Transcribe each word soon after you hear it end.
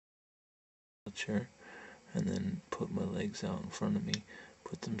wheelchair, and then put my legs out in front of me,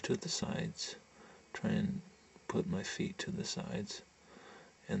 put them to the sides, try and put my feet to the sides,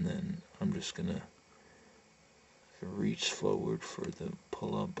 and then I'm just gonna reach forward for the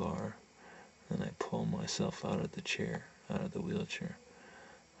pull-up bar, and I pull myself out of the chair, out of the wheelchair.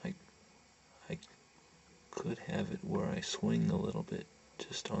 I could have it where I swing a little bit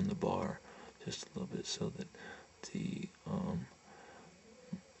just on the bar, just a little bit, so that the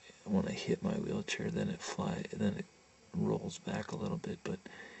when I hit my wheelchair, then it rolls back a little bit. But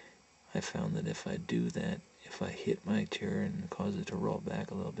I found that if I do that, if I hit my chair and cause it to roll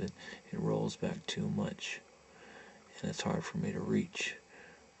back a little bit, it rolls back too much, and it's hard for me to reach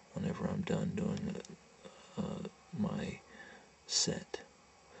whenever I'm done doing my set.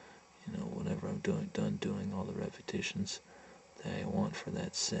 Whenever I'm done doing all the repetitions that I want for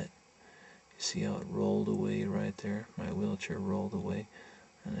that set. You see how it rolled away right there? My wheelchair rolled away,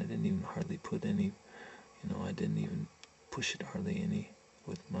 and I didn't even hardly put any, I didn't even push it hardly any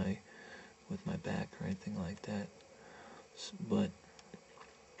with my back or anything like that. But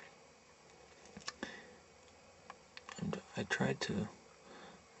I'm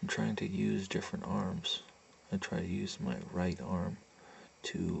trying to use different arms. I try to use my right arm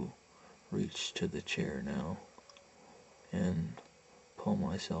to reach to the chair now and pull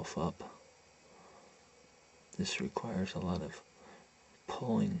myself up. This requires a lot of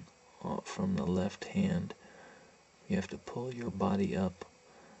pulling from the left hand. You have to pull your body up,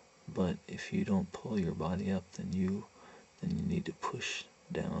 but if you don't pull your body up, then you need to push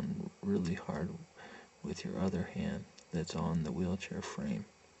down really hard with your other hand that's on the wheelchair frame.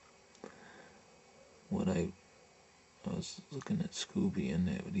 I was looking at Scooby, and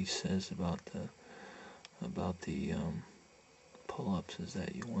what he says about the pull-ups is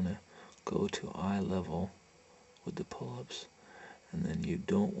that you want to go to eye level with the pull-ups, and then you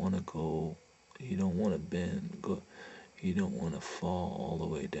don't want to bend, you don't want to fall all the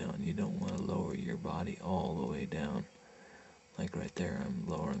way down. You don't want to lower your body all the way down. Like right there, I'm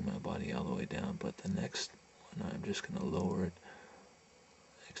lowering my body all the way down, but the next one I'm just going to lower it.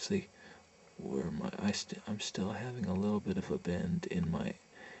 Actually, where I'm still having a little bit of a bend at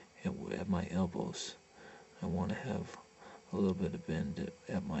my elbows. I want to have a little bit of bend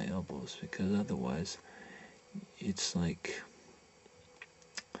at my elbows, because otherwise it's like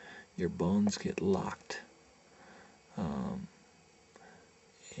your bones get locked,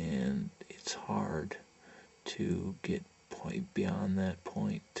 and it's hard to get beyond that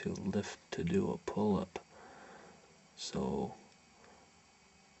point to do a pull-up. So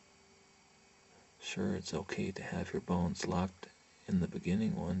sure, it's okay to have your bones locked in the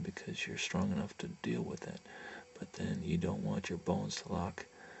beginning one because you're strong enough to deal with that, but then you don't want your bones to lock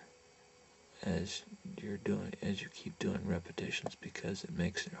as you keep doing repetitions, because it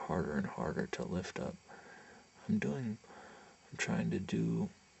makes it harder and harder to lift up. I'm trying to do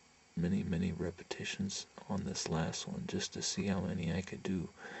many repetitions on this last one just to see how many I could do,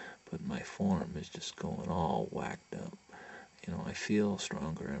 but my form is just going all whacked up. I feel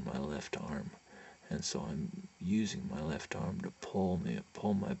stronger in my left arm, and so I'm using my left arm to pull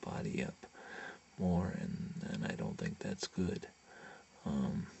my body up more, and I don't think that's good.